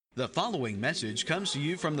The following message comes to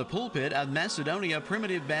you from the pulpit of Macedonia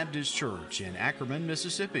Primitive Baptist Church in Ackerman,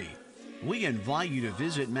 Mississippi. We invite you to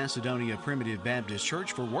visit Macedonia Primitive Baptist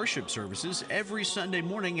Church for worship services every Sunday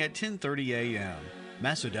morning at 10:30 a.m.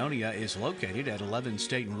 Macedonia is located at 11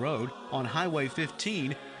 Staten Road on Highway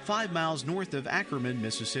 15, 5 miles north of Ackerman,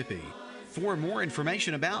 Mississippi. For more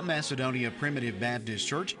information about Macedonia Primitive Baptist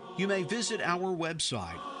Church, you may visit our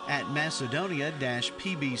website at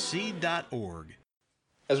macedonia-pbc.org.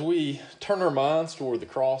 As we turn our minds toward the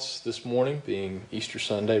cross this morning, being Easter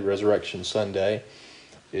Sunday, Resurrection Sunday,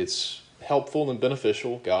 it's helpful and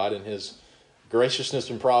beneficial. God, in His graciousness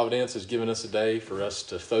and providence, has given us a day for us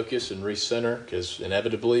to focus and recenter, because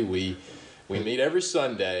inevitably we meet every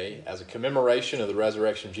Sunday as a commemoration of the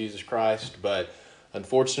resurrection of Jesus Christ, but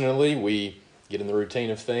unfortunately we get in the routine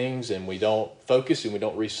of things and we don't focus and we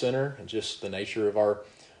don't recenter, and just the nature of our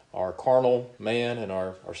carnal man and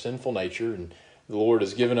our sinful nature. And the Lord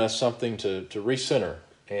has given us something to recenter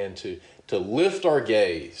and to lift our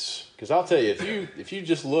gaze. Because I'll tell you, if you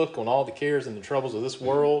just look on all the cares and the troubles of this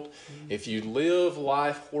world, if you live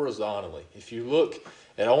life horizontally, if you look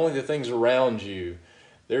at only the things around you,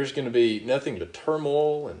 there's going to be nothing but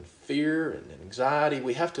turmoil and fear and anxiety.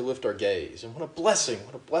 We have to lift our gaze. And what a blessing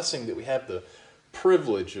that we have the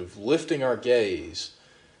privilege of lifting our gaze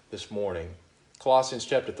this morning. Colossians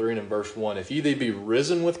chapter 3 and verse 1, if ye be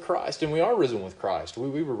risen with Christ, and we are risen with Christ.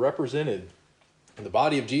 We were represented in the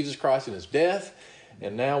body of Jesus Christ in His death,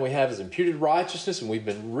 and now we have His imputed righteousness, and we've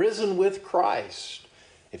been risen with Christ.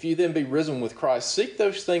 If ye then be risen with Christ, seek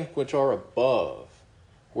those things which are above,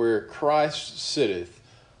 where Christ sitteth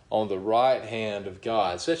on the right hand of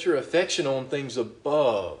God. Set your affection on things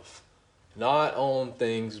above, not on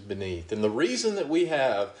things beneath. And the reason that we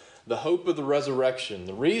have the hope of the resurrection,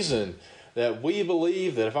 the reason that we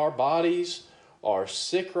believe that if our bodies are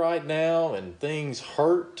sick right now and things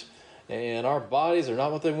hurt and our bodies are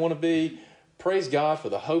not what they want to be, praise God for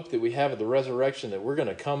the hope that we have of the resurrection, that we're going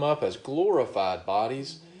to come up as glorified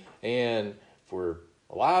bodies, and if we're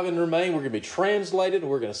alive and remain, we're going to be translated and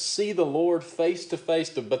we're going to see the Lord face to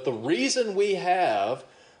face. But the reason we have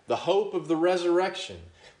the hope of the resurrection,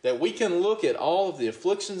 that we can look at all of the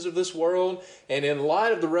afflictions of this world, and in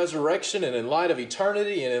light of the resurrection and in light of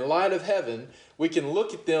eternity and in light of heaven, we can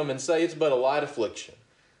look at them and say it's but a light affliction.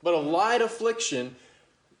 But a light affliction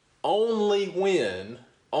only when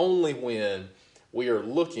we are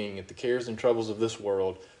looking at the cares and troubles of this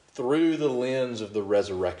world through the lens of the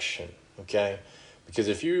resurrection. Okay? Because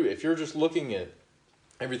if you're just looking at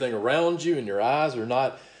everything around you and your eyes are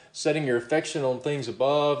not setting your affection on things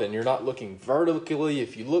above, and you're not looking vertically,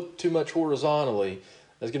 if you look too much horizontally,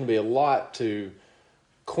 there's going to be a lot to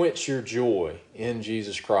quench your joy in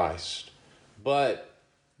Jesus Christ. But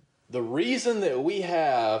the reason that we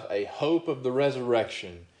have a hope of the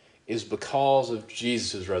resurrection is because of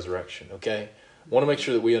Jesus' resurrection, okay? I want to make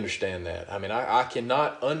sure that we understand that. I mean, I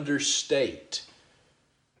cannot overstate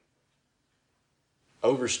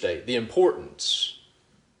the importance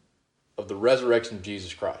of the resurrection of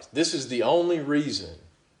Jesus Christ. This is the only reason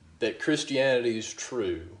that Christianity is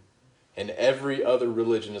true and every other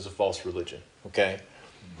religion is a false religion, okay?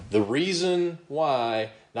 The reason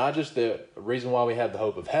why, not just the reason why we have the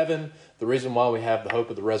hope of heaven, the reason why we have the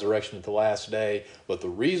hope of the resurrection at the last day, but the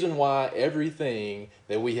reason why everything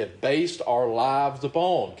that we have based our lives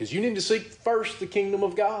upon. Because you need to seek first the kingdom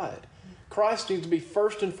of God. Christ needs to be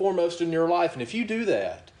first and foremost in your life. And if you do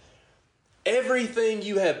that, everything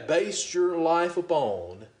you have based your life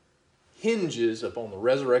upon hinges upon the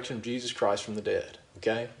resurrection of Jesus Christ from the dead.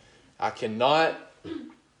 Okay? I cannot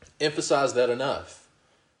emphasize that enough.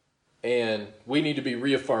 And we need to be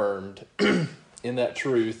reaffirmed in that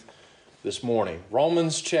truth this morning.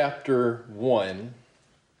 Romans chapter 1.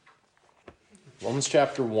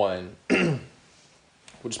 We'll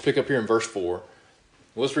just pick up here in verse 4.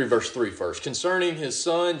 Let's read verse 3 first. Concerning His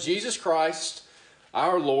Son, Jesus Christ,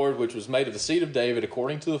 our Lord, which was made of the seed of David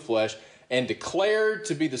according to the flesh, and declared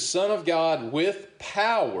to be the Son of God with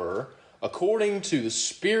power, according to the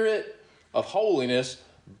Spirit of holiness,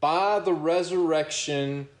 by the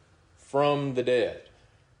resurrection from the dead.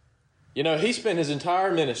 You know, He spent His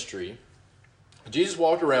entire ministry, Jesus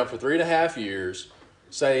walked around for 3.5 years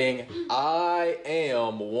saying, I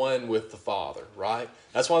am one with the Father, right?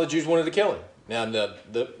 That's why the Jews wanted to kill Him. Now,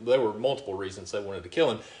 there were multiple reasons they wanted to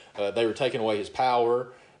kill Him. They were taking away His power,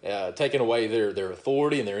 taking away their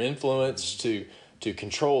authority and their influence to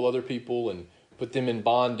control other people and put them in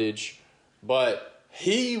bondage. But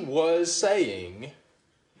He was saying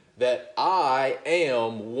that I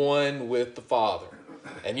am one with the Father.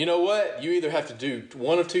 And you know what? You either have to do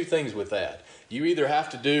one of two things with that. You either have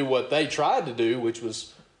to do what they tried to do, which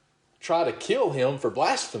was try to kill him for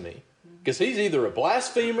blasphemy, because he's either a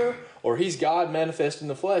blasphemer or he's God manifest in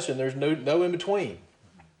the flesh, and there's no in between.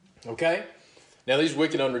 Okay? Now, these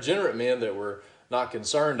wicked, unregenerate men that were not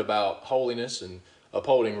concerned about holiness and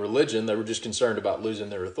upholding religion, they were just concerned about losing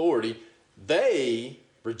their authority. They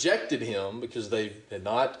rejected him because they had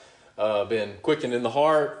not been quickened in the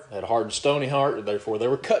heart, had a hard and stony heart, and therefore they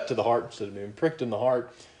were cut to the heart instead of being pricked in the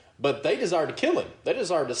heart. But they desired to kill him. They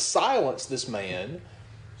desired to silence this man.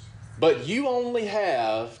 But you only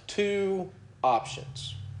have two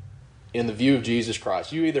options in the view of Jesus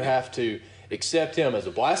Christ. You either have to accept him as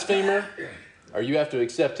a blasphemer, or you have to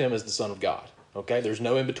accept him as the Son of God. Okay? There's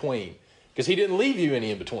no in between, because he didn't leave you any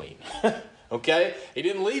in between. Okay? He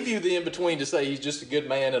didn't leave you the in between to say he's just a good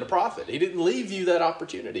man and a prophet. He didn't leave you that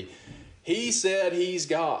opportunity. He said he's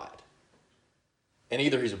God. And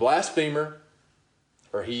either he's a blasphemer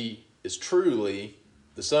or he is truly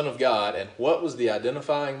the Son of God. And what was the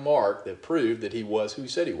identifying mark that proved that he was who he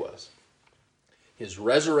said he was? His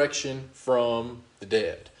resurrection from the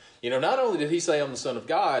dead. You know, not only did he say I'm the Son of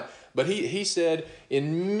God, but he said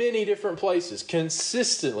in many different places,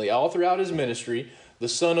 consistently, all throughout his ministry, the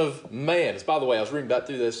Son of Man. By the way, I was reading back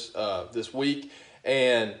through this week,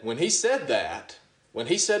 and when he said that, when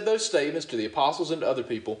he said those statements to the apostles and to other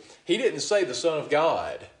people, he didn't say the Son of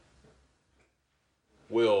God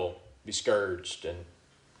will be scourged and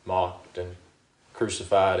mocked and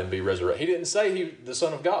crucified and be resurrected. He didn't say the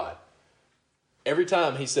Son of God. Every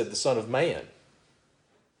time he said the Son of Man.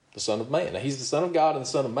 The Son of Man. Now, he's the Son of God and the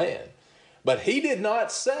Son of Man. But he did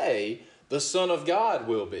not say the Son of God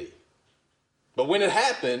will be. But when it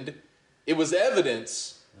happened, it was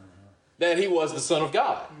evidence that he was the Son of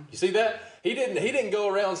God. You see that? He didn't go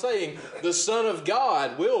around saying the Son of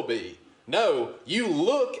God will be. No, you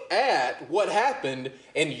look at what happened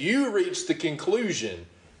and you reach the conclusion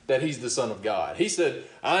that he's the Son of God. He said,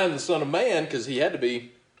 I am the Son of Man, because he had to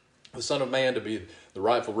be the Son of Man to be the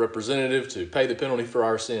rightful representative to pay the penalty for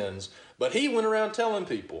our sins. But he went around telling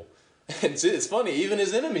people, and it's funny, even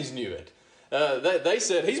his enemies knew it. They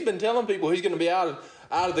said, he's been telling people he's going to be out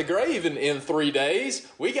of the grave in 3 days.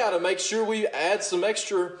 We got to make sure we add some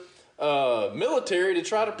extra military to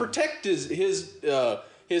try to protect his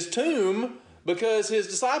tomb, because his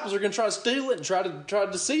disciples are going to try to steal it and try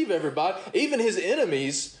to deceive everybody. Even his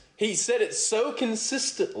enemies, he said it so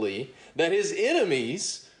consistently that his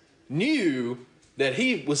enemies knew that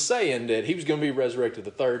he was saying that he was going to be resurrected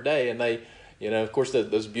the third day. And they, of course,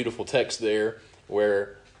 those beautiful texts there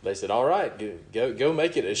where they said, all right, go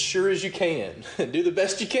make it as sure as you can. Do the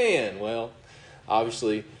best you can. Well,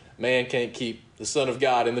 obviously, man can't keep the Son of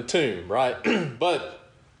God in the tomb, right? But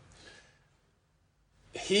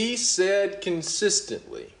he said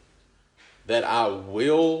consistently that I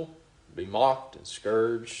will be mocked and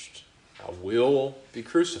scourged. I will be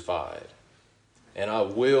crucified. And I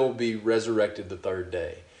will be resurrected the third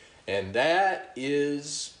day. And that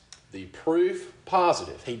is the proof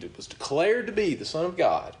positive. He was declared to be the Son of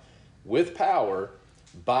God with power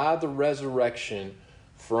by the resurrection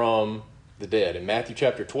from the dead. In Matthew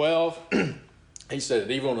chapter 12, he said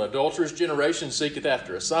that even an adulterous generation seeketh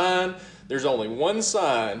after a sign. There's only one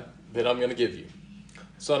sign that I'm going to give you.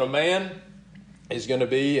 Son of Man is going to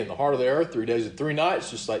be in the heart of the earth 3 days and 3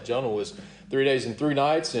 nights, just like Jonah was 3 days and 3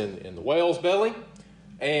 nights in the whale's belly.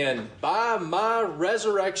 And by my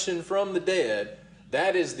resurrection from the dead,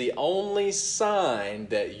 that is the only sign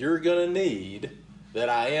that you're going to need that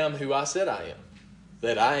I am who I said I am.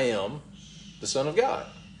 That I am the Son of God.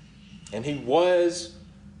 And he was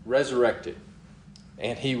resurrected.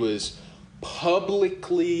 And he was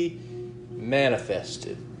publicly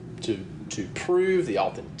manifested to prove the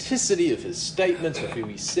authenticity of his statements of who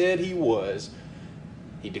he said he was.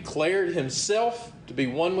 He declared himself to be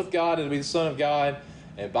one with God and to be the Son of God.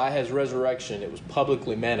 And by his resurrection, it was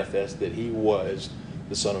publicly manifest that he was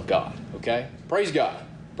the Son of God. Okay? Praise God.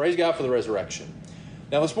 Praise God for the resurrection.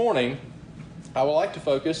 Now this morning, I would like to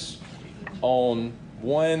focus on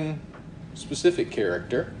one specific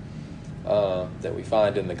character that we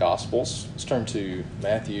find in the Gospels. Let's turn to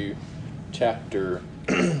Matthew chapter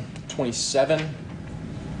 27.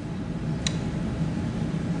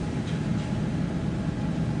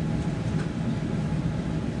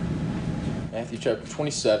 Matthew chapter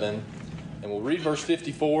 27, and we'll read verse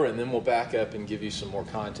 54, and then we'll back up and give you some more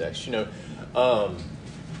context.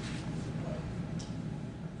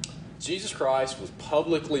 Jesus Christ was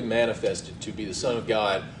publicly manifested to be the Son of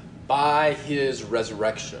God by his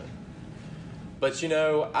resurrection. But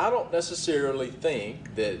I don't necessarily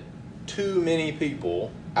think that too many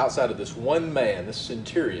people outside of this one man, this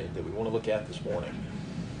centurion that we want to look at this morning,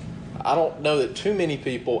 I don't know that too many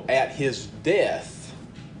people at his death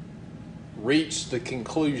reached the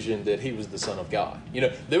conclusion that he was the Son of God. You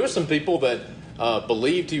know, there were some people that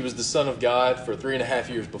believed he was the Son of God for 3.5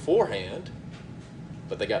 years beforehand,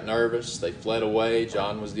 but they got nervous. They fled away.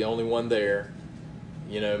 John was the only one there.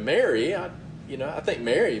 You know, Mary, I think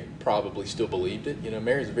Mary probably still believed it. You know,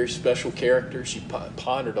 Mary's a very special character. She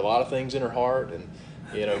pondered a lot of things in her heart. And,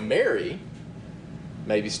 you know, Mary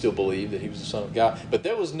maybe still believed that he was the Son of God. But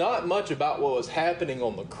there was not much about what was happening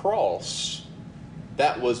on the cross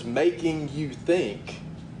that was making you think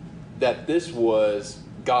that this was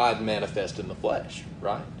God manifest in the flesh,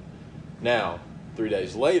 right? Now, 3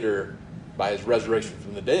 days later, by his resurrection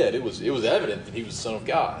from the dead, it was evident that he was the Son of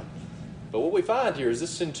God. But what we find here is this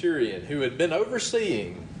centurion who had been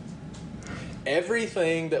overseeing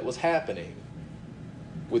everything that was happening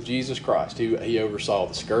with Jesus Christ. He oversaw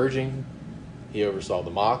the scourging. He oversaw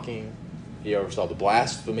the mocking. He oversaw the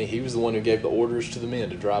blasphemy. He was the one who gave the orders to the men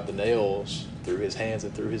to drive the nails through his hands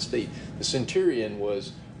and through his feet. The centurion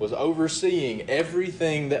was overseeing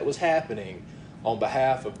everything that was happening on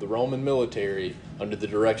behalf of the Roman military under the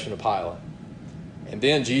direction of Pilate. And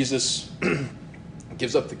then Jesus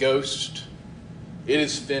gives up the ghost. It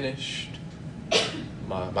is finished.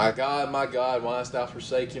 My God, why hast thou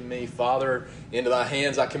forsaken me? Father, into thy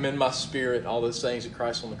hands I commend my spirit. All those sayings of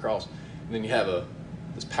Christ on the cross. And then you have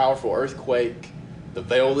this powerful earthquake. The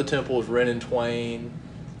veil of the temple is rent in twain.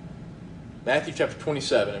 Matthew chapter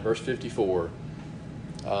 27 and verse 54.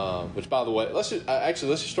 Which, by the way, let's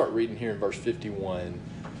just start reading here in verse 51.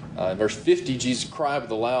 In verse 50, Jesus cried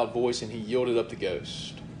with a loud voice, and he yielded up the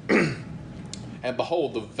ghost. And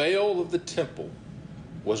behold, the veil of the temple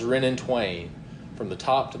was rent in twain from the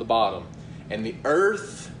top to the bottom, and the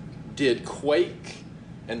earth did quake,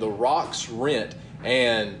 and the rocks rent.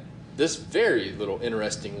 And this very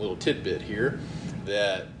interesting little tidbit here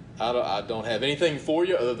that I don't have anything for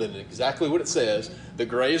you other than exactly what it says. The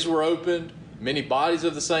graves were opened, many bodies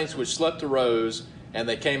of the saints which slept arose, and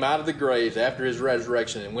they came out of the graves after his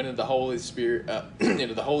resurrection and went into the Holy Spirit,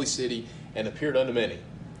 into the holy city, and appeared unto many.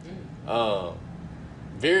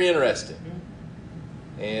 Very interesting.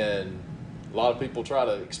 And a lot of people try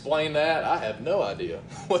to explain that. I have no idea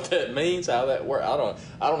what that means, how that works.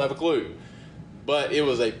 I don't have a clue. But it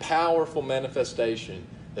was a powerful manifestation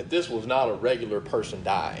that this was not a regular person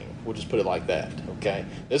dying. We'll just put it like that, okay?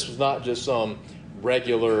 This was not just some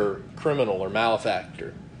regular criminal or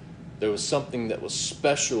malefactor. There was something that was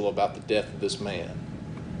special about the death of this man.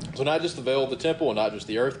 So not just the veil of the temple and not just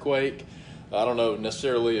the earthquake. I don't know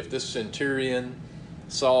necessarily if this centurion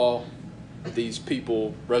saw these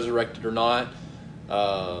people resurrected or not.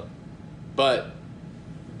 But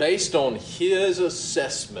based on his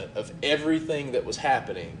assessment of everything that was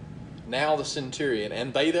happening, now the centurion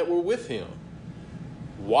and they that were with him,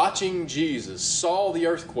 watching Jesus, saw the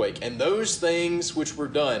earthquake and those things which were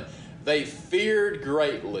done, they feared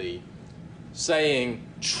greatly, saying,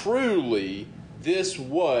 truly, this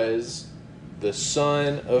was the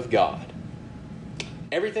Son of God.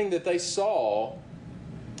 Everything that they saw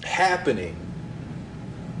happening,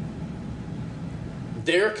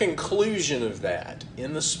 their conclusion of that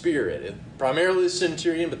in the Spirit, primarily the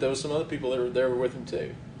centurion, but there were some other people that were there with him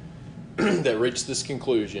too, that reached this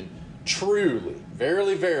conclusion. Truly,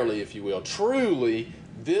 verily, verily, if you will, truly,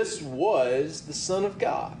 this was the Son of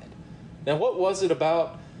God. Now, what was it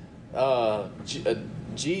about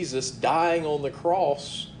Jesus dying on the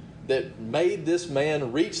cross that made this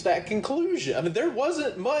man reach that conclusion? I mean, there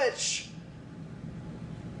wasn't much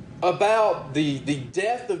about the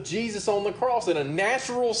death of Jesus on the cross in a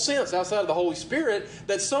natural sense outside of the Holy Spirit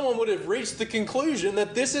that someone would have reached the conclusion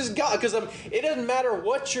that this is God. Because it doesn't matter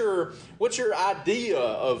what your idea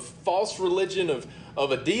of false religion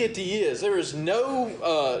of a deity is. There is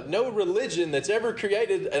no religion that's ever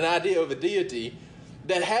created an idea of a deity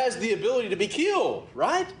that has the ability to be killed,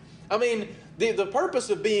 right? I mean, the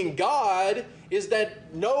purpose of being God is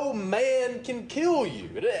that no man can kill you.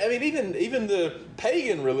 I mean, even the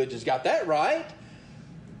pagan religions got that right.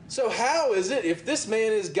 So how is it if this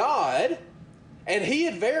man is God, and he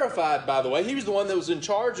had verified, by the way, he was the one that was in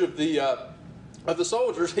charge of the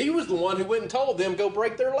soldiers. He was the one who went and told them, go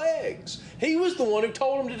break their legs. He was the one who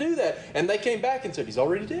told them to do that. And they came back and said, he's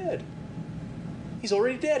already dead. He's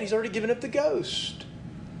already dead. He's already given up the ghost.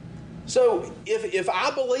 So if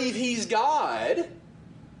I believe he's God,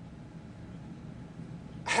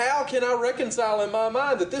 how can I reconcile in my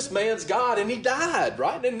mind that this man's God and he died,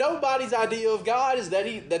 right? And nobody's idea of God is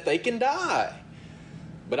that they can die.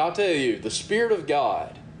 But I'll tell you, the Spirit of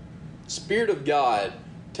God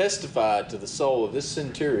testified to the soul of this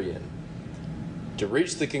centurion to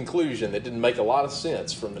reach the conclusion that didn't make a lot of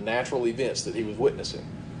sense from the natural events that he was witnessing.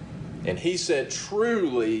 And he said,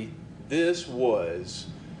 truly, this was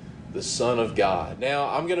the Son of God. Now,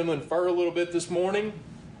 I'm going to infer a little bit this morning.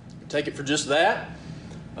 Take it for just that.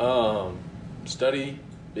 Study,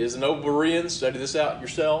 as an old Berean, study this out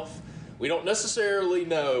yourself. We don't necessarily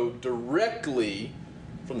know directly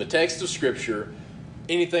from the text of Scripture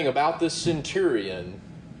anything about this centurion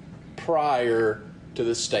prior to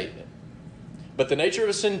this statement. But the nature of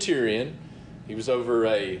a centurion, he was over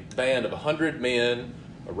a band of 100 men,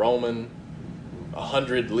 a Roman,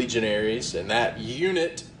 100 legionaries, and that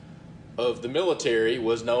unit of the military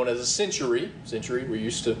was known as a century. Century, we're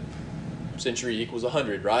used to century equals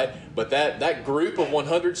 100, right? But that group of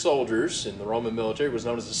 100 soldiers in the Roman military was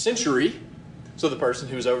known as a century. So the person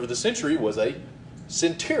who was over the century was a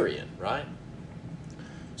centurion, right?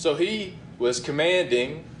 So he was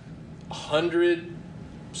commanding 100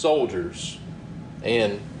 soldiers,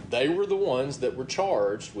 and they were the ones that were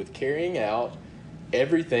charged with carrying out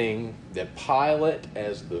everything that Pilate,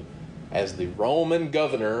 as the Roman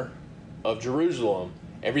governor of Jerusalem,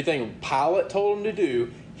 everything Pilate told him to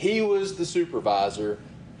do, he was the supervisor.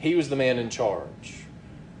 He was the man in charge.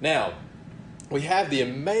 Now, we have the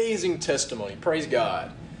amazing testimony, praise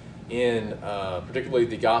God, in particularly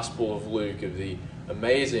the Gospel of Luke, of the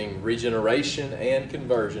amazing regeneration and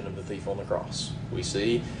conversion of the thief on the cross. We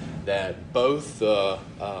see that both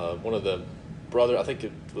one of the brother, I think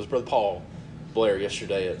it was Brother Paul Blair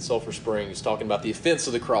yesterday at Sulphur Springs, talking about the offense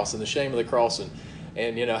of the cross and the shame of the cross,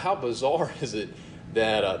 and you know, how bizarre is it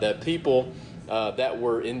that people that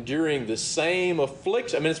were enduring the same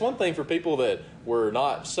affliction. I mean, it's one thing for people that were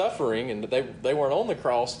not suffering and they weren't on the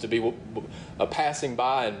cross to be passing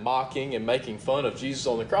by and mocking and making fun of Jesus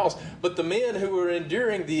on the cross. But the men who were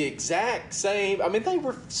enduring the exact same, I mean, they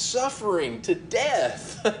were suffering to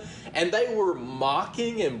death. And they were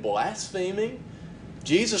mocking and blaspheming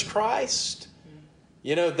Jesus Christ.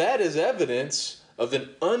 You know, that is evidence of an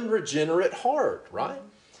unregenerate heart, right?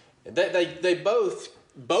 They both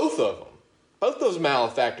of them, both those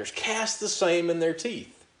malefactors cast the same in their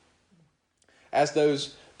teeth as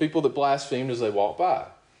those people that blasphemed as they walked by.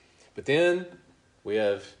 But then we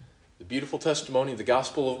have the beautiful testimony of the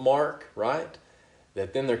Gospel of Mark, right?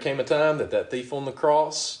 That then there came a time that thief on the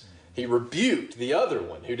cross, he rebuked the other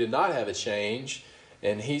one who did not have a change.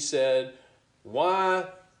 And he said, why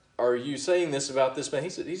are you saying this about this man? He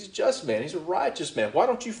said, he's a just man. He's a righteous man. Why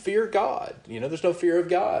don't you fear God? You know, there's no fear of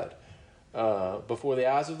God before the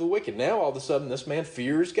eyes of the wicked. Now, all of a sudden, this man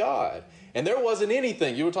fears God. And there wasn't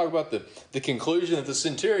anything. You were talking about the conclusion that the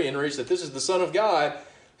centurion reached, that this is the Son of God.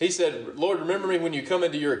 He said, Lord, remember me when you come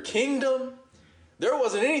into your kingdom. There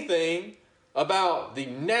wasn't anything about the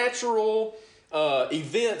natural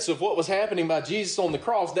events of what was happening by Jesus on the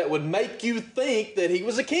cross that would make you think that he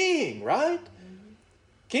was a king, right?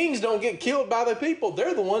 Kings don't get killed by the people.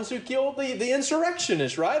 They're the ones who killed the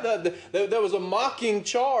insurrectionists, right? There was a mocking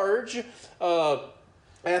charge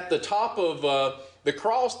at the top of the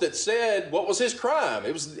cross that said, what was his crime?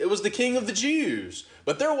 It was the King of the Jews.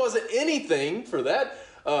 But there wasn't anything for that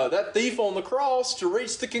thief on the cross to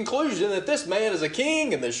reach the conclusion that this man is a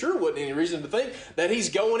king, and there sure wasn't any reason to think that he's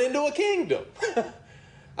going into a kingdom.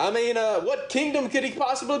 I mean, what kingdom could he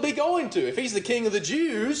possibly be going to? If he's the King of the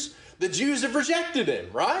Jews have rejected him,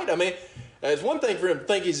 right? I mean, it's one thing for him to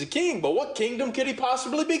think he's a king, but what kingdom could he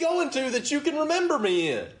possibly be going to that you can remember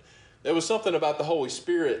me in? There was something about the Holy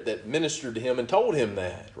Spirit that ministered to him and told him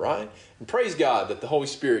that, right? And praise God that the Holy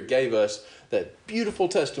Spirit gave us that beautiful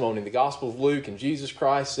testimony in the Gospel of Luke, and Jesus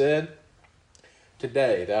Christ said,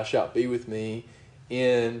 today thou shalt be with me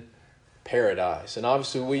in paradise. And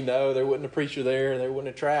obviously we know there wasn't a preacher there, and there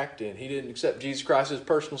wasn't a tract, and he didn't accept Jesus Christ as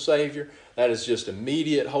personal Savior. That is just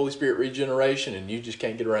immediate Holy Spirit regeneration, and you just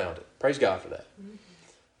can't get around it. Praise God for that.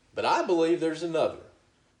 But I believe there's another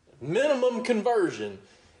minimum conversion,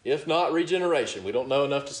 if not regeneration. We don't know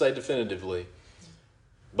enough to say definitively.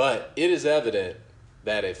 But it is evident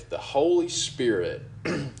that if the Holy Spirit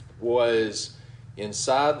was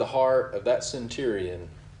inside the heart of that centurion,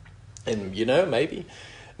 and you know, maybe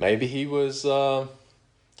he was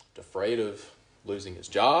afraid of losing his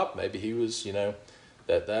job. Maybe he was, you know,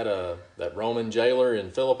 that Roman jailer in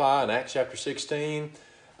Philippi in Acts chapter 16.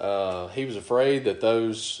 He was afraid that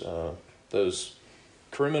those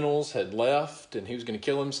criminals had left and he was going to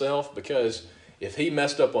kill himself, because if he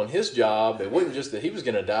messed up on his job, it wasn't just that he was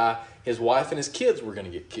going to die, his wife and his kids were going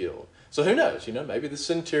to get killed. So who knows? You know, maybe the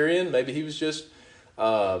centurion, maybe he was just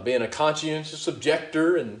being a conscientious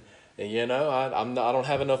objector, and you know, I don't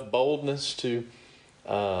have enough boldness to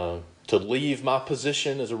leave my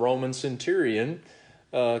position as a Roman centurion,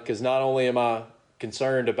 because not only am I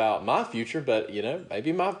concerned about my future, but you know,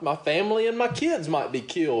 maybe my family and my kids might be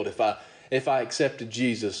killed if if I accepted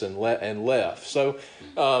Jesus and left. So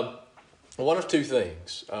one of two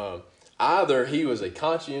things. Either he was a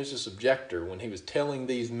conscientious objector when he was telling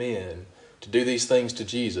these men to do these things to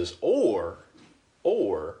Jesus, or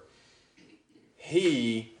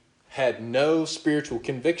he had no spiritual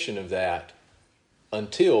conviction of that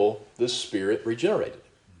until the Spirit regenerated.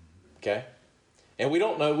 Okay? And we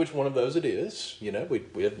don't know which one of those it is. We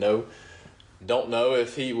don't know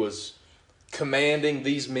if he was commanding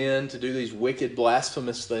these men to do these wicked,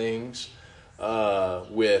 blasphemous things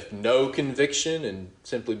with no conviction and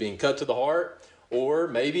simply being cut to the heart. Or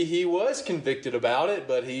maybe he was convicted about it,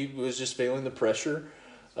 but he was just feeling the pressure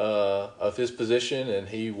of his position, and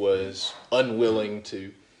he was unwilling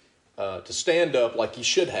to stand up like he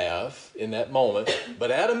should have in that moment.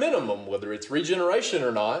 But at a minimum, whether it's regeneration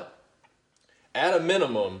or not, at a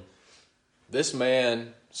minimum, this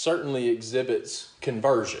man certainly exhibits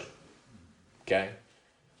conversion. Okay?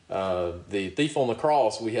 The thief on the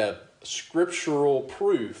cross, we have scriptural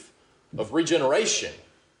proof of regeneration,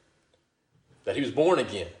 that he was born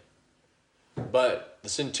again. But the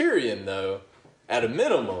centurion, though, at a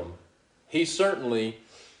minimum, he certainly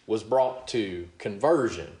was brought to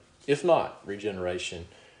conversion, if not regeneration.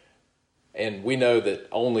 And we know that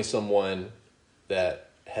only someone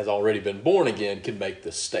that has already been born again can make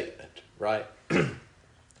this statement, right?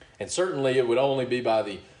 And certainly it would only be by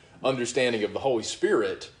the understanding of the Holy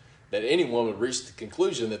Spirit that anyone would reach the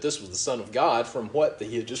conclusion that this was the Son of God from what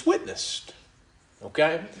he had just witnessed.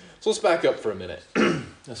 Okay? So let's back up for a minute.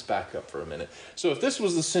 So if this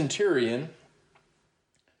was the centurion,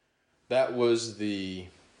 that was the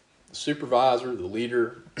supervisor, the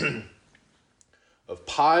leader of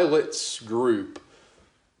Pilate's group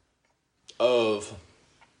of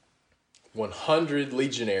 100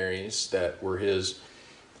 legionaries that were his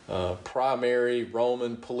primary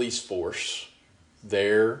Roman police force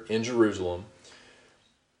there in Jerusalem.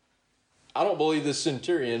 I don't believe this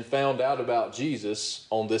centurion found out about Jesus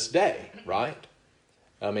on this day, right?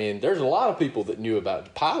 I mean, there's a lot of people that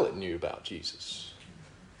Pilate knew about Jesus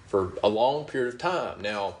for a long period of time.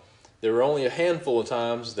 Now, there were only a handful of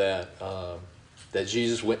times that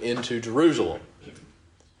Jesus went into Jerusalem.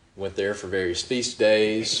 Went there for various feast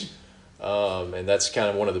days, and that's kind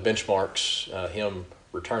of one of the benchmarks. Him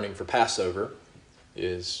returning for Passover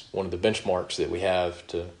is one of the benchmarks that we have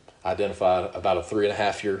to identify about a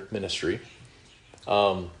 3.5-year ministry.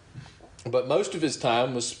 But most of his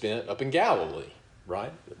time was spent up in Galilee,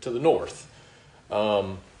 right, to the north.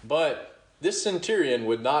 But this centurion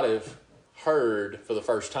would not have heard for the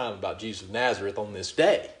first time about Jesus of Nazareth on this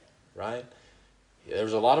day, right? There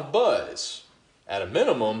was a lot of buzz. At a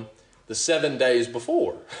minimum, the 7 days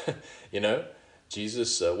before,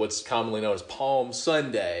 Jesus, what's commonly known as Palm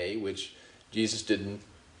Sunday, which Jesus didn't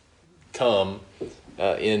come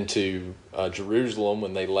into Jerusalem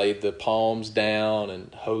when they laid the palms down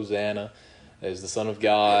and Hosanna as the Son of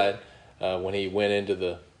God, when he went into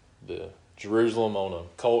the Jerusalem on a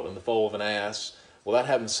colt and the foal of an ass. Well, that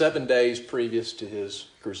happened 7 days previous to his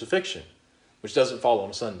crucifixion, which doesn't fall on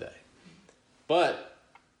a Sunday. But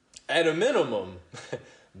at a minimum,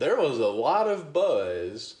 there was a lot of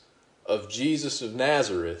buzz of Jesus of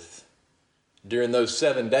Nazareth during those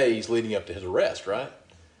 7 days leading up to his arrest, right?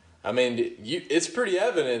 I mean, it's pretty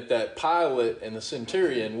evident that Pilate and the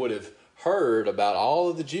centurion would have heard about all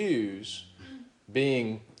of the Jews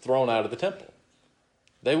being thrown out of the temple.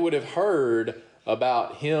 They would have heard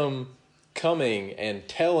about him coming and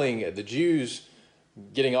telling the Jews,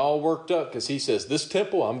 getting all worked up because he says, this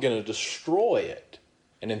temple, I'm going to destroy it.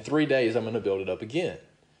 And in 3 days, I'm going to build it up again.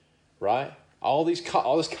 Right? All this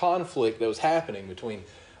conflict that was happening between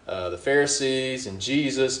the Pharisees and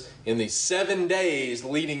Jesus in these 7 days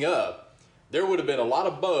leading up, there would have been a lot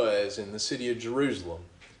of buzz in the city of Jerusalem.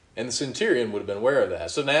 And the centurion would have been aware of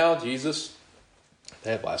that. So now Jesus,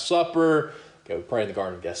 they have Last Supper, go pray in the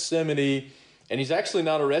Garden of Gethsemane, and he's actually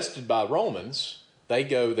not arrested by Romans. They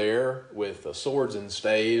go there with swords and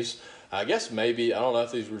staves. I guess maybe, I don't know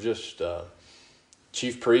if these were just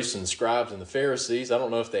chief priests and scribes and the Pharisees. I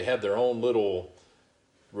don't know if they had their own little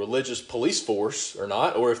religious police force or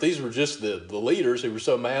not, or if these were just the leaders who were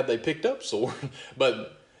so mad they picked up swords.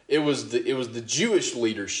 But it was the Jewish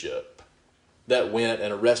leadership that went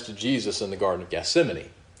and arrested Jesus in the Garden of Gethsemane.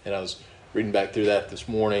 And I was reading back through that this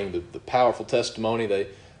morning, the powerful testimony.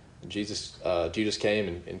 Judas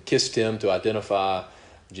came and kissed him to identify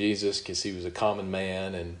Jesus because he was a common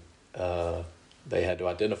man, and they had to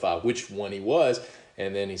identify which one he was.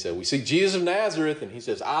 And then he said, we see Jesus of Nazareth, and he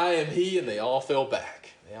says, I am he, and they all fell back.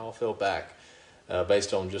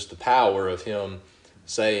 Based on just the power of him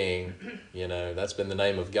saying, that's been the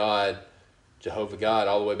name of God Jehovah God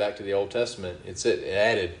all the way back to the Old Testament. It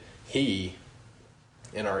added he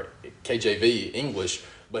in our KJV English,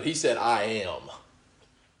 but he said, I am.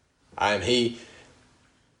 I am he.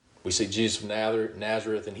 We see Jesus from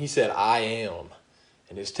Nazareth, and he said, I am.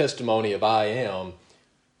 And his testimony of I am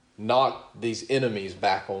knocked these enemies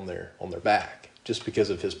back on their back just because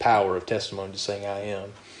of his power of testimony, just saying I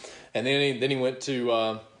am. And then he went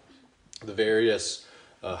to the various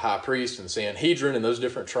high priests and Sanhedrin and those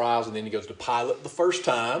different trials, and then he goes to Pilate the first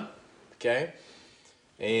time, okay?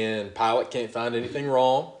 And Pilate can't find anything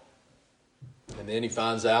wrong. And then he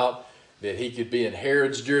finds out that he could be in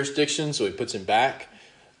Herod's jurisdiction, so he puts him back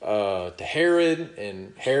to Herod,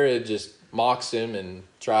 and Herod just mocks him and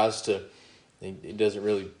tries to, he doesn't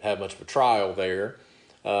really have much of a trial there.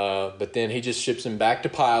 But then he just ships him back to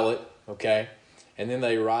Pilate, okay? And then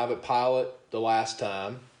they arrive at Pilate the last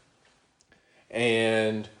time,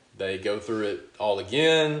 and they go through it all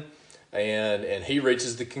again, and he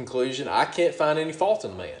reaches the conclusion, I can't find any fault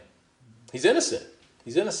in the man. He's innocent.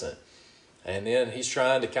 He's innocent. And then he's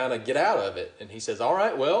trying to kind of get out of it. And he says, all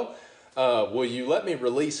right, well, will you let me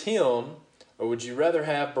release him, or would you rather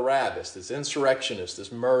have Barabbas, this insurrectionist,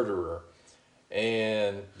 this murderer?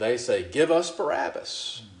 And they say, give us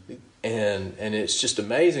Barabbas. And it's just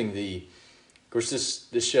amazing. Of course,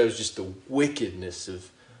 this shows just the wickedness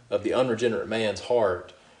of the unregenerate man's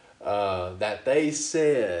heart, that they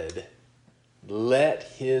said, let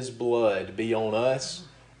his blood be on us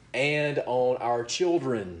and on our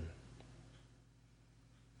children.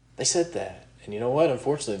 They said that. And you know what?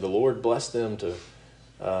 Unfortunately, the Lord blessed them to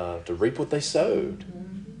reap what they sowed.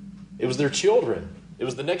 It was their children. It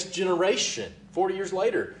was the next generation, 40 years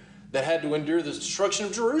later, that had to endure the destruction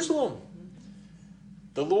of Jerusalem.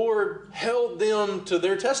 The Lord held them to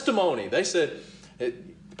their testimony. They said,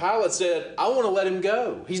 Pilate said, I want to let him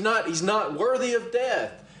go. He's not worthy of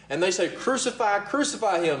death. And they say, crucify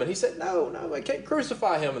him. And he said, no, I can't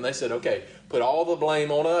crucify him. And they said, okay, put all the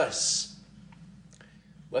blame on us.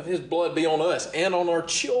 Let his blood be on us and on our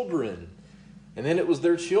children. And then it was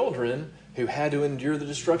their children who had to endure the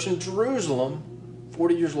destruction of Jerusalem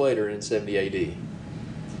 40 years later in 70 AD.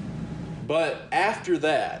 But after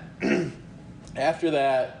that,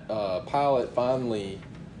 Pilate finally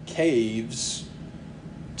caves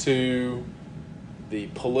to the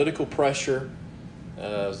political pressure.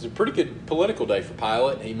 It was a pretty good political day for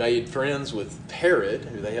Pilate. He made friends with Herod,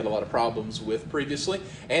 who they had a lot of problems with previously,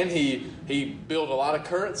 and he built a lot of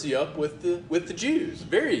currency up with the Jews.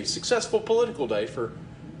 Very successful political day for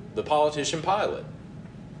the politician Pilate.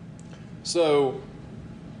 So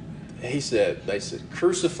they said,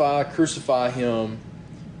 crucify him,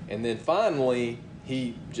 and then finally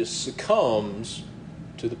he just succumbs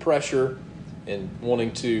to the pressure and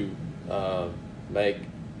wanting to make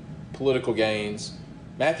political gains.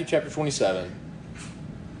 Matthew chapter 27,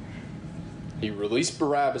 he released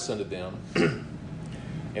Barabbas unto them,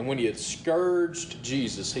 and when he had scourged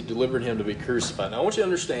Jesus, he delivered him to be crucified. Now I want you to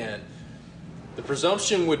understand, the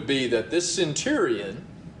presumption would be that this centurion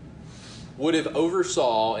would have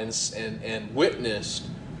oversaw and witnessed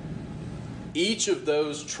each of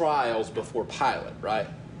those trials before Pilate, right?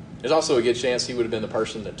 There's also a good chance he would have been the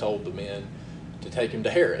person that told the men to take him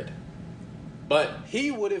to Herod. But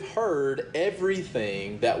he would have heard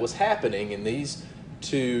everything that was happening in these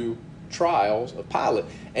two trials of Pilate.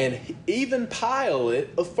 And even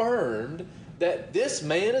Pilate affirmed that this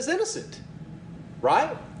man is innocent,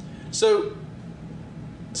 right? So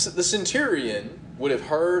the centurion would have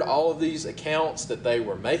heard all of these accounts that they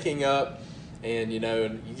were making up. And, you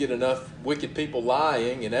get enough wicked people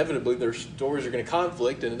lying, inevitably their stories are going to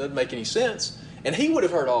conflict and it doesn't make any sense. And he would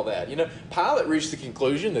have heard all that. Pilate reached the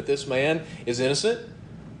conclusion that this man is innocent.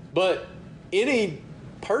 But any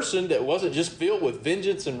person that wasn't just filled with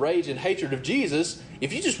vengeance and rage and hatred of Jesus,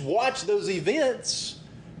 if you just watch those events,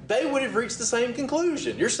 they would have reached the same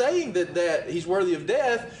conclusion. You're saying that he's worthy of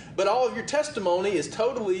death, but all of your testimony is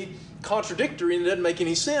totally contradictory and it doesn't make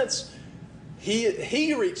any sense.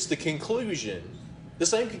 He reached the conclusion, the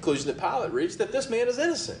same conclusion that Pilate reached, that this man is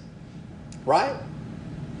innocent. Right?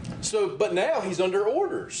 So, but now he's under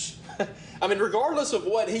orders. I mean, regardless of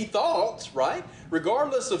what he thought, right?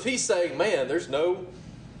 Regardless of he's saying, man, there's no...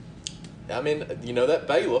 that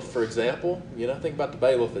bailiff, for example, think about the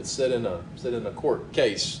bailiff that sit in a court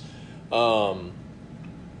case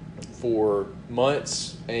for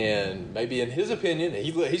months, and maybe in his opinion,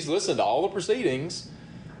 he's listened to all the proceedings,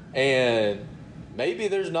 and maybe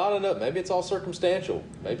there's not enough. Maybe it's all circumstantial.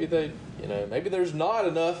 Maybe there's not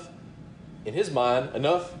enough, in his mind,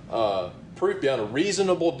 enough proof beyond a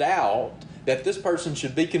reasonable doubt that this person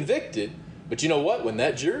should be convicted. But you know what? When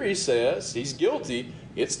that jury says he's guilty,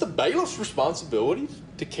 it's the bailiff's responsibility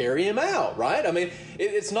to carry him out, right? I mean,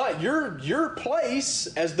 it's not your place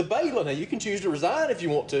as the bailiff. Now, you can choose to resign if you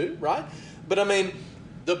want to, right? But I mean,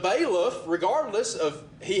 the bailiff, regardless of,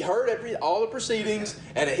 he heard all the proceedings,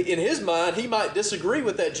 and in his mind, he might disagree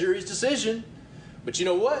with that jury's decision. But you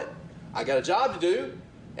know what? I got a job to do,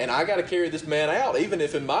 and I got to carry this man out, even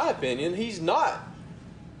if, in my opinion, he's not.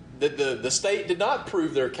 The state did not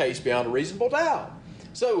prove their case beyond a reasonable doubt.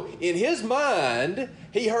 So in his mind,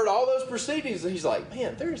 he heard all those proceedings, and he's like,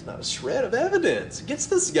 man, there's not a shred of evidence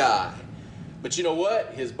against this guy. But you know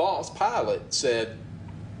what? His boss, Pilate, said,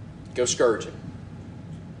 go scourge him.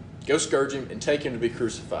 Go scourge him and take him to be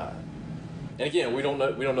crucified. And again, we don't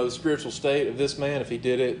know the spiritual state of this man, if he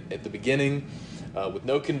did it at the beginning with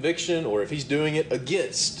no conviction, or if he's doing it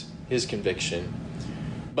against his conviction.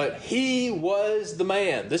 But he was the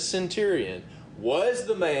man, this centurion, was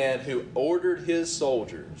the man who ordered his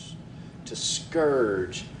soldiers to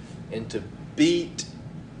scourge and to beat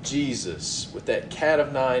Jesus with that cat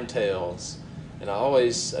of nine tails. And I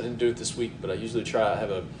didn't do it this week, but I usually try. I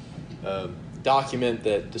have a document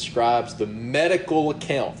that describes the medical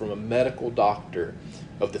account from a medical doctor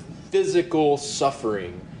of the physical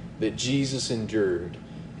suffering that Jesus endured.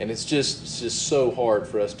 And it's just so hard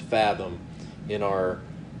for us to fathom in our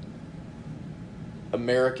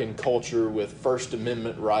American culture with First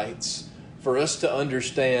Amendment rights, for us to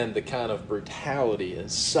understand the kind of brutality and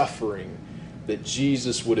suffering that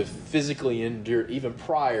Jesus would have physically endured even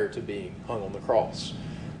prior to being hung on the cross.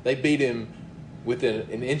 They beat him within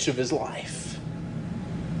an inch of his life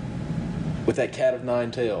with that cat of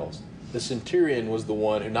nine tails. The centurion was the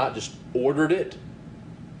one who not just ordered it,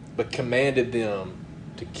 but commanded them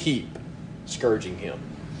to keep scourging him.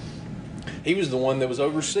 He was the one that was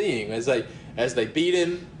overseeing as they beat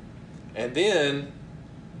him, and then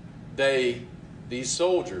these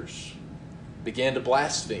soldiers began to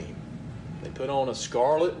blaspheme. They put on a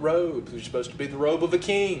scarlet robe, which was supposed to be the robe of a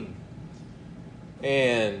king,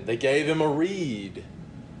 and they gave him a reed,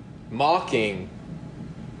 mocking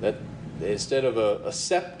that instead of a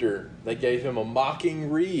scepter, they gave him a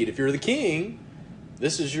mocking reed. If you're the king,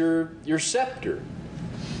 this is your scepter.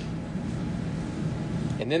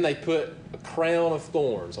 And then they put a crown of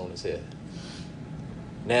thorns on his head.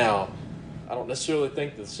 Now, I don't necessarily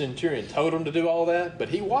think the centurion told him to do all that, but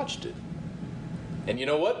he watched it. And you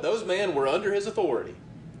know what? Those men were under his authority.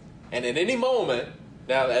 And at any moment,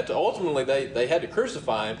 now ultimately they had to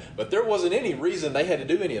crucify him, but there wasn't any reason they had to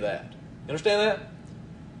do any of that. You understand that?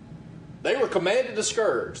 They were commanded to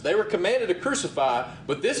scourge. They were commanded to crucify,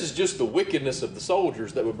 but this is just the wickedness of the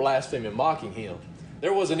soldiers that were blaspheming and mocking him.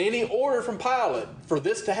 There wasn't any order from Pilate for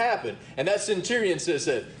this to happen. And that centurion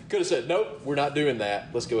could have said, nope, we're not doing that.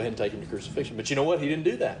 Let's go ahead and take him to crucifixion. But you know what? He didn't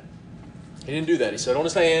do that. He didn't do that. He sat on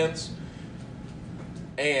his hands,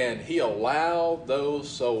 and he allowed those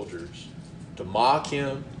soldiers to mock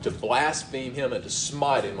him, to blaspheme him, and to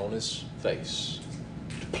smite him on his face,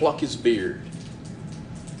 to pluck his beard.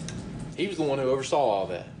 He was the one who oversaw all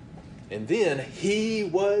that. And then he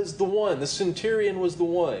was the one, the centurion was the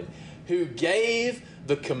one who gave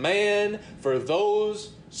the command for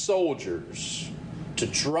those soldiers to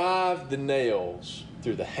drive the nails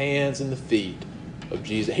through the hands and the feet of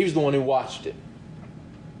Jesus. He was the one who watched it.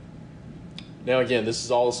 Now again, this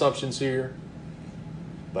is all assumptions here,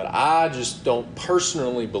 but I just don't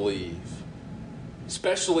personally believe,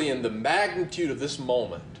 especially in the magnitude of this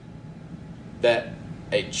moment, that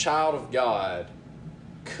a child of God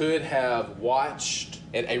could have watched,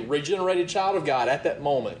 and a regenerated child of God at that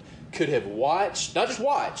moment could have watched, not just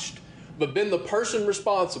watched, but been the person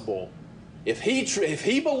responsible. If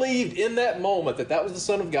he believed in that moment that was the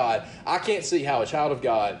Son of God, I can't see how a child of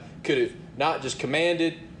God could have not just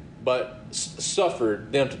commanded, but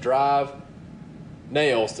suffered them to drive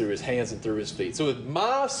nails through his hands and through his feet. So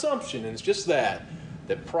my assumption, and it's just that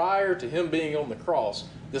prior to him being on the cross,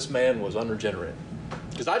 this man was unregenerate.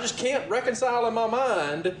 Because I just can't reconcile in my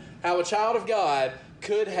mind how a child of God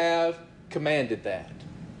could have commanded that.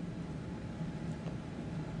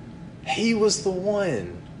 He was the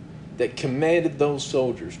one that commanded those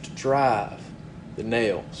soldiers to drive the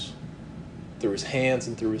nails through his hands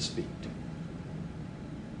and through his feet.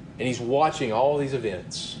 And he's watching all these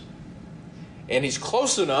events. And he's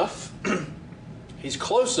close enough,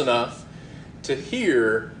 to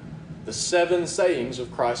hear the 7 sayings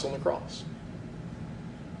of Christ on the cross.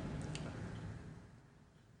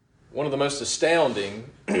 One of the most astounding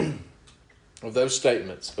of those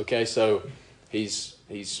statements. Okay, so he's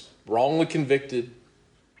wrongly convicted.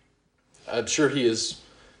 I'm sure he is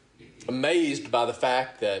amazed by the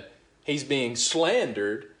fact that he's being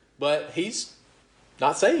slandered, but he's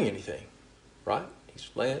not saying anything, right?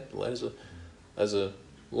 He's led as a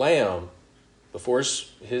lamb before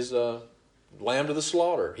his lamb to the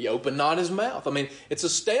slaughter. He opened not his mouth. I mean, it's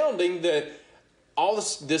astounding that all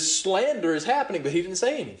this slander is happening, but he didn't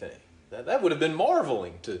say anything. That would have been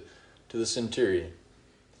marveling to the centurion.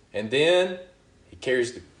 And then he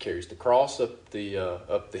carries the cross up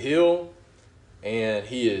the hill, and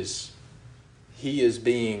he is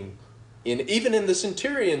being, even in the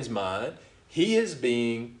centurion's mind, he is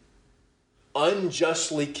being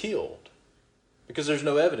unjustly killed because there's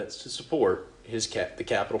no evidence to support the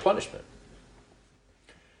capital punishment.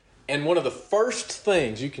 And one of the first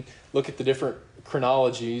things, you can look at the different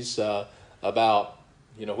chronologies about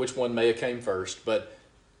which one may have came first, but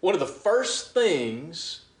one of the first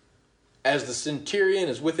things as the centurion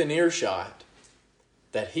is within earshot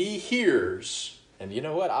that he hears, and you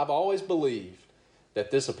know what, I've always believed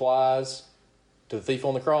that this applies to the thief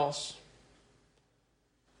on the cross,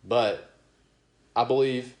 but I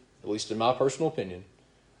believe, at least in my personal opinion,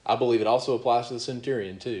 I believe it also applies to the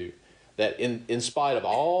centurion too, that in spite of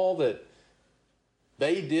all that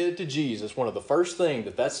they did to Jesus, one of the first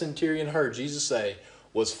things that centurion heard Jesus say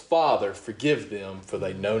was, "Father, forgive them, for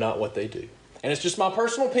they know not what they do." And it's just my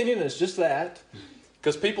personal opinion, and it's just that,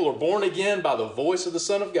 because people are born again by the voice of the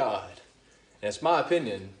Son of God. And it's my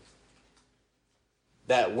opinion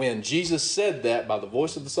that when Jesus said that by the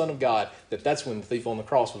voice of the Son of God, that's when the thief on the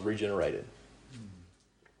cross was regenerated.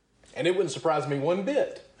 And it wouldn't surprise me one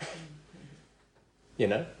bit. I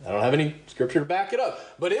don't have any scripture to back it up,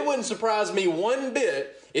 but it wouldn't surprise me one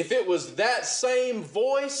bit if it was that same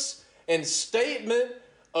voice and statement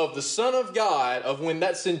of the Son of God of when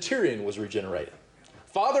that centurion was regenerated.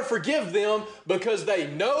 Father, forgive them because they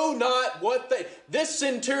know not what this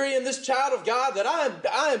centurion, this child of God, that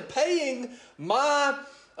I am paying my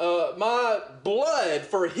blood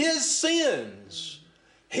for his sins.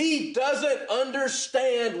 He doesn't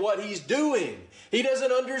understand what he's doing. He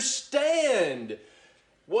doesn't understand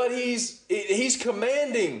what he's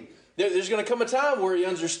commanding. There's going to come a time where he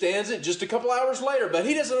understands it just a couple hours later, but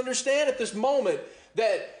he doesn't understand at this moment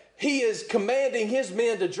that he is commanding his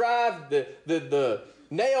men to drive the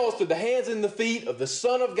nails to the hands and the feet of the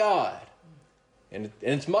Son of God. And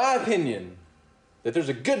it's my opinion that there's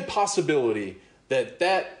a good possibility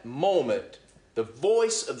that moment, the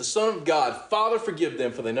voice of the Son of God, Father, forgive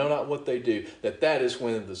them, for they know not what they do, that is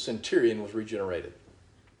when the centurion was regenerated.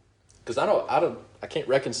 Because I can't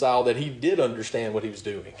reconcile that he did understand what he was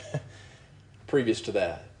doing previous to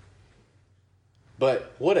that.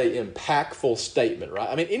 But what an impactful statement, right?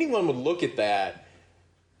 I mean, anyone would look at that,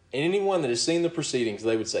 and anyone that has seen the proceedings,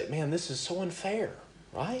 they would say, man, this is so unfair,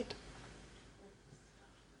 right?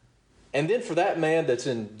 And then for that man that's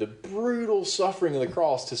in the brutal suffering of the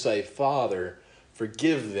cross to say, Father,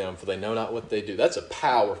 forgive them, for they know not what they do. That's a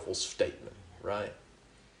powerful statement, right?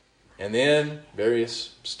 And then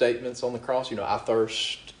various statements on the cross. I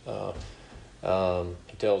thirst.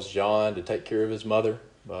 He tells John to take care of his mother.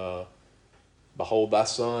 Behold thy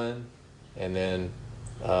son. And then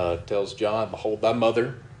tells John, behold thy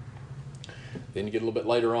mother. Then you get a little bit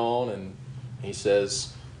later on, and he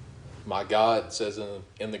says, my God, it says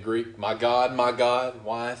in the Greek, my God,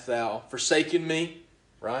 why hast thou forsaken me?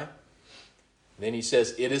 Right? Then he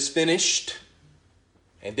says, it is finished.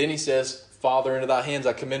 And then he says, Father, into thy hands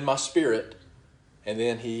I commend my spirit. And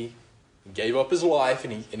then he gave up his life,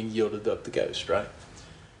 and he yielded up the ghost, right?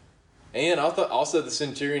 And I thought also the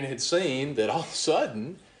centurion had seen that all of a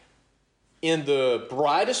sudden, in the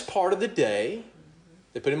brightest part of the day,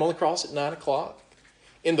 they put him on the cross at 9 o'clock.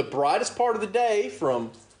 In the brightest part of the day,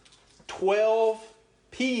 from 12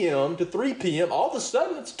 p.m. to 3 p.m., all of a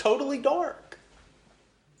sudden it's totally dark.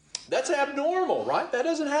 That's abnormal, right? That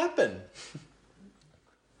doesn't happen.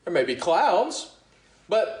 There may be clouds,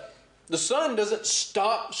 but the sun doesn't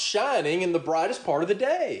stop shining in the brightest part of the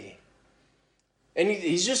day. And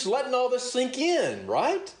he's just letting all this sink in,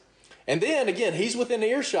 right? And then, again, he's within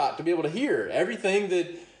earshot to be able to hear everything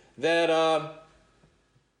that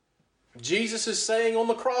Jesus is saying on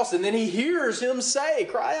the cross. And then he hears him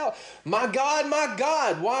cry out, my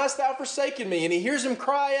God, why hast thou forsaken me? And he hears him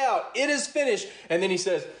cry out, it is finished. And then he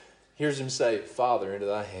hears him say, Father, into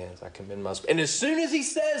thy hands I commend my spirit. And as soon as he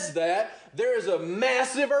says that, there is a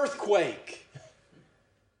massive earthquake.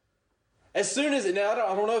 As soon as now,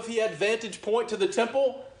 I don't know if he had vantage point to the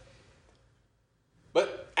temple,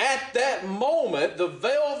 but at that moment, the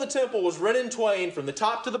veil of the temple was rent in twain from the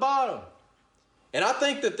top to the bottom. And I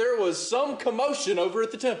think that there was some commotion over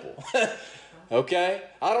at the temple. Okay?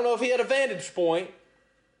 I don't know if he had a vantage point,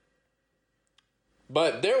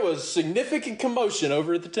 but there was significant commotion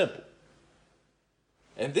over at the temple.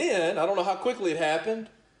 And then, I don't know how quickly it happened,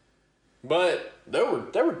 But there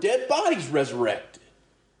were dead bodies resurrected.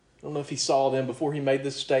 I don't know if he saw them before he made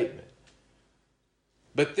this statement.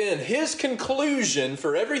 But then his conclusion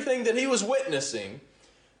for everything that he was witnessing,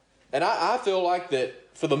 and I feel like that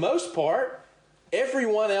for the most part,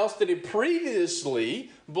 everyone else that had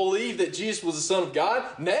previously believed that Jesus was the Son of God,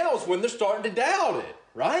 now is when they're starting to doubt it,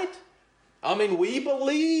 right? I mean, we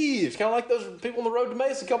believed, kind of like those people on the road to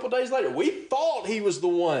Emmaus a couple of days later. We thought he was the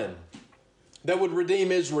one that would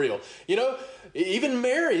redeem Israel. You know, even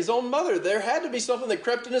Mary, his own mother, there had to be something that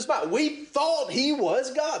crept in his mind. We thought he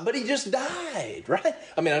was God, but he just died, right?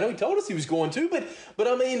 I mean, I know he told us he was going to, but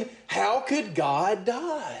I mean, how could God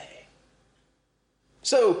die?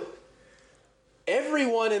 So,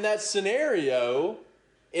 everyone in that scenario,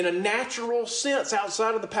 in a natural sense,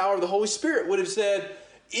 outside of the power of the Holy Spirit, would have said,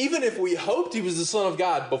 even if we hoped he was the Son of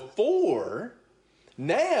God before,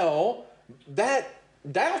 now that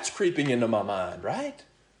doubt's creeping into my mind, right?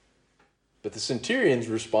 But the centurion's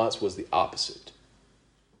response was the opposite.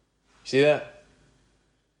 You see that?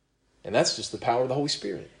 And that's just the power of the Holy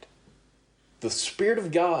Spirit. The Spirit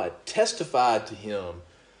of God testified to him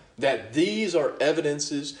that these are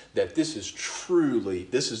evidences that this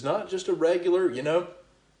is not just a regular,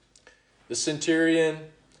 the centurion,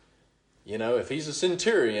 if he's a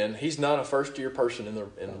centurion, he's not a first-year person in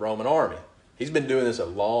the Roman army. He's been doing this a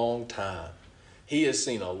long time. He has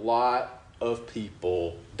seen a lot of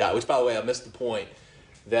people die, which, by the way, I missed the point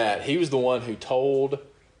that he was the one who told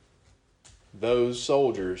those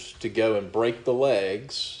soldiers to go and break the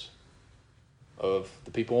legs of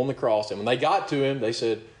the people on the cross. And when they got to him, they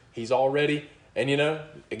said, he's already, and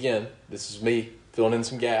again, this is me filling in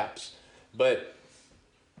some gaps, but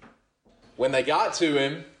when they got to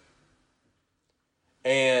him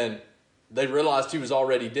and they realized he was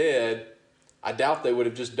already dead, I doubt they would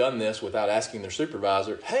have just done this without asking their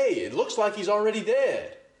supervisor, hey, it looks like he's already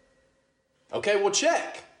dead. Okay, well,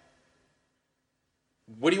 check.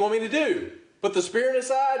 What do you want me to do? Put the spear in his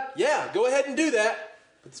side? Yeah, go ahead and do that.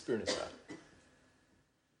 Put the spear in his side.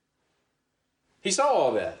 He saw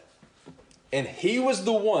all that. And he was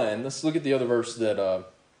the one, let's look at the other verse that,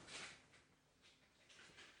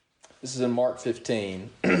 this is in Mark 15.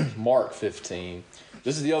 Mark 15.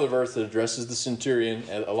 This is the other verse that addresses the centurion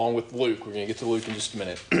along with Luke. We're going to get to Luke in just a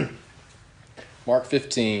minute. Mark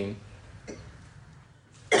 15,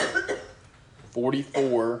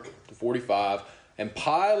 44 to 45. And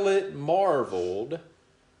Pilate marveled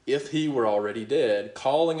if he were already dead,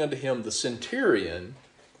 calling unto him the centurion,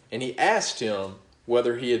 and he asked him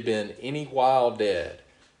whether he had been any while dead.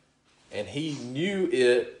 And he knew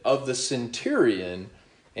it of the centurion,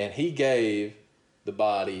 and he gave the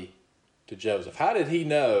body to Joseph. How did he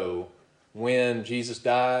know when Jesus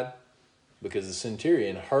died? Because the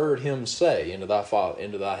centurion heard him say, into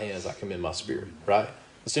thy hands I commend my spirit, right?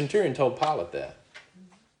 The centurion told Pilate that.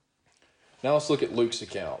 Now let's look at Luke's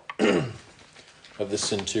account of the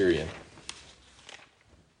centurion.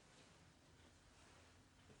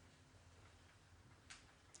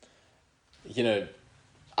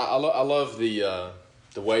 I love the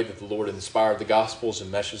way that the Lord inspired the Gospels and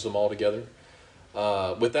meshes them all together.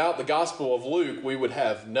 Without the Gospel of Luke, we would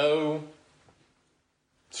have no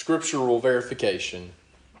scriptural verification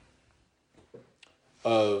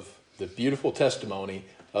of the beautiful testimony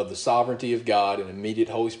of the sovereignty of God and immediate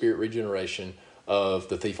Holy Spirit regeneration of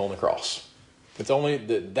the thief on the cross. It's only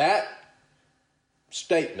that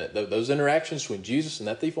statement, those interactions between Jesus and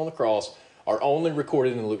that thief on the cross are only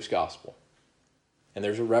recorded in Luke's Gospel. And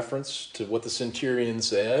there's a reference to what the centurion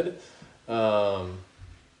said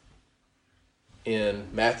in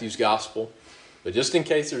Matthew's Gospel. But just in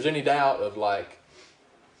case there's any doubt of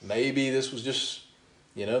maybe this was just,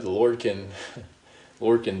 the Lord can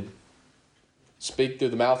speak through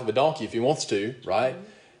the mouth of a donkey if he wants to, right?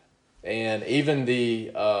 And even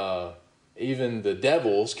the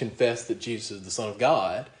devils confess that Jesus is the Son of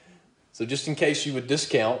God. So just in case you would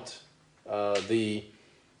discount the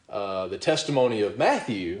testimony of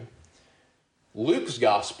Matthew, Luke's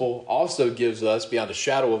gospel also gives us, beyond a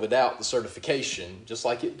shadow of a doubt, the certification, just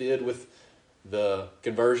like it did with the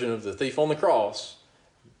conversion of the thief on the cross.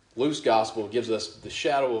 Luke's gospel gives us the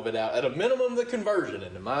shadow of a doubt, at a minimum the conversion,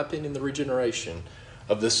 and in my opinion the regeneration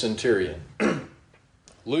of this centurion.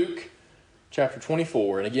 Luke chapter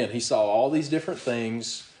 24, and again, he saw all these different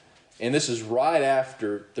things, and this is right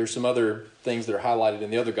after, there's some other things that are highlighted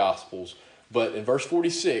in the other gospels, but in verse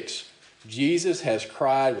 46, Jesus has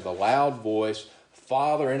cried with a loud voice,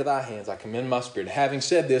 Father, into thy hands I commend my spirit. Having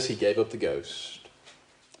said this, he gave up the ghost.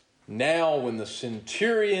 Now when the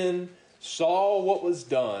centurion saw what was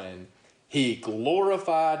done, he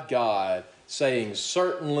glorified God, saying,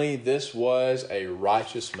 certainly this was a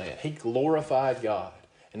righteous man. He glorified God.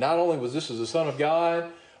 And not only was this as the Son of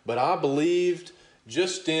God, but I believed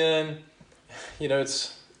just in,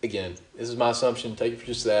 it's, again, this is my assumption, take it for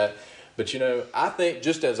just that. But, I think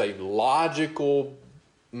just as a logical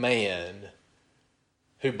man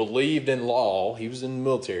who believed in law, he was in the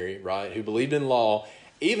military, right, who believed in law,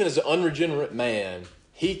 even as an unregenerate man,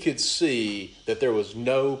 he could see that there was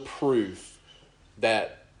no proof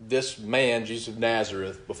that this man, Jesus of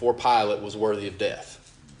Nazareth, before Pilate, was worthy of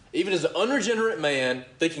death. Even as an unregenerate man,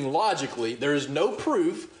 thinking logically, there is no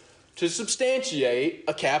proof to substantiate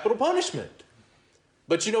a capital punishment.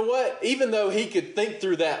 But you know what? Even though he could think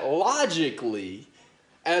through that logically,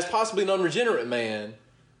 as possibly an unregenerate man,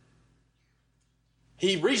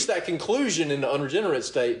 he reached that conclusion in the unregenerate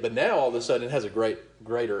state, but now all of a sudden it has a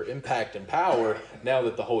greater impact and power now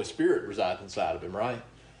that the Holy Spirit resides inside of him, right?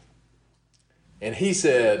 And he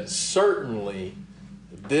said, certainly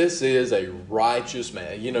this is a righteous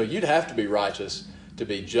man. You'd have to be righteous to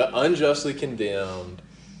be unjustly condemned,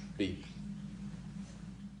 be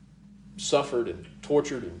suffered and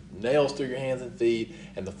tortured and nails through your hands and feet,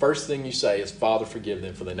 and the first thing you say is, Father, forgive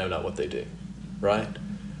them, for they know not what they do, right?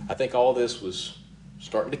 I think all this was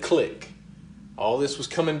starting to click. All this was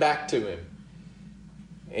coming back to him.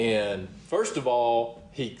 And first of all,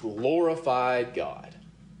 he glorified God.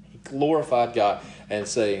 He glorified God and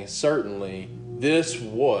saying, certainly this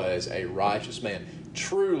was a righteous man.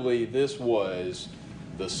 Truly, this was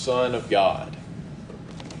the Son of God.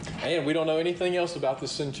 And we don't know anything else about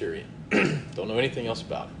this centurion. Don't know anything else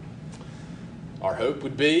about him. Our hope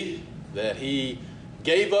would be that he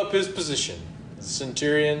gave up his position as a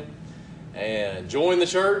centurion and joined the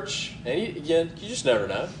church. And you just never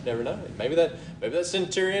know. Never know. Maybe that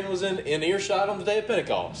centurion was in earshot on the day of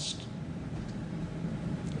Pentecost.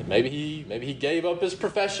 And maybe he gave up his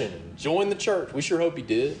profession and joined the church. We sure hope he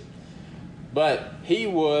did. But he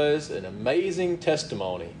was an amazing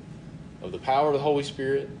testimony of the power of the Holy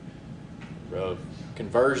Spirit, of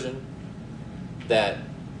conversion, that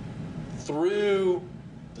through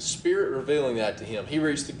the Spirit revealing that to him, he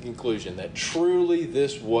reached the conclusion that truly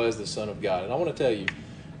this was the Son of God. And I want to tell you,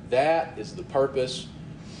 that is the purpose.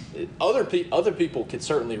 Other people could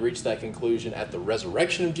certainly reach that conclusion at the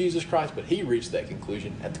resurrection of Jesus Christ, but he reached that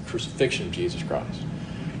conclusion at the crucifixion of Jesus Christ.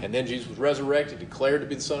 And then Jesus was resurrected, declared to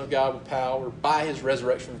be the Son of God with power by his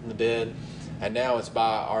resurrection from the dead. And now it's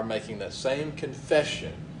by our making that same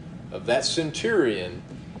confession of that centurion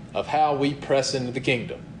of how we press into the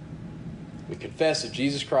kingdom. We confess that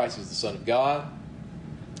Jesus Christ is the Son of God.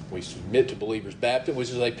 We submit to believers' baptism, which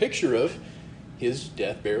is a picture of his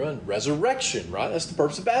death, burial, and resurrection, right? That's the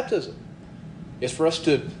purpose of baptism. It's for us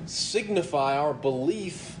to signify our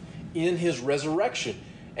belief in his resurrection.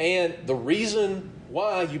 And the reason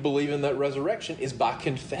why you believe in that resurrection is by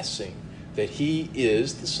confessing that he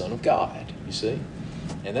is the Son of God, you see?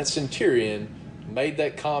 And that centurion made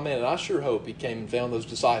that comment, and I sure hope he came and found those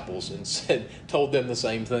disciples and told them the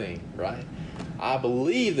same thing, right? I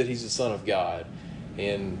believe that he's the Son of God.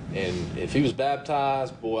 And if he was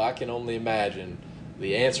baptized, boy, I can only imagine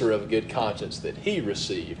the answer of a good conscience that he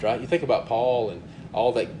received, right? You think about Paul and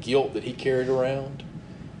all that guilt that he carried around.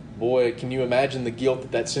 Boy, can you imagine the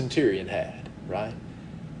guilt that centurion had, right?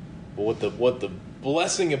 But what the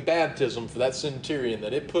blessing of baptism for that centurion,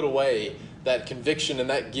 that it put away that conviction and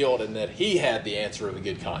that guilt, and that he had the answer of a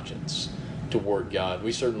good conscience toward God.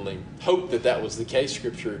 We certainly hope that was the case.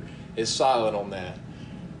 Scripture is silent on that.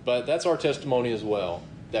 But that's our testimony as well,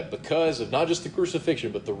 that because of not just the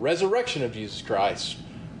crucifixion, but the resurrection of Jesus Christ,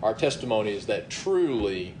 our testimony is that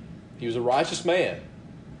truly he was a righteous man.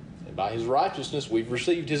 And by his righteousness, we've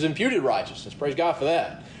received his imputed righteousness. Praise God for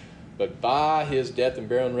that. But by his death and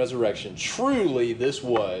burial and resurrection, truly this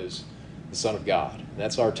was the Son of God. And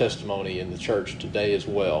that's our testimony in the church today as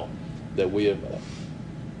well, that we have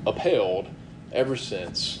upheld ever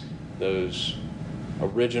since those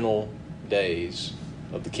original days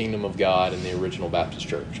of the kingdom of God in the original Baptist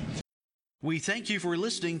church. We thank you for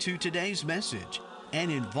listening to today's message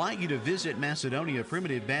and invite you to visit Macedonia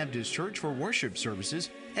Primitive Baptist Church for worship services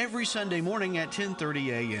every Sunday morning at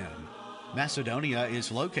 10:30 a.m. Macedonia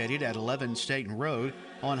is located at 11 Staten Road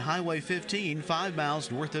on Highway 15, 5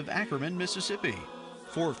 miles north of Ackerman, Mississippi.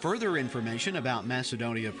 For further information about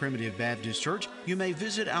Macedonia Primitive Baptist Church, you may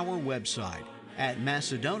visit our website at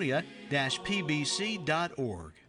macedonia-pbc.org.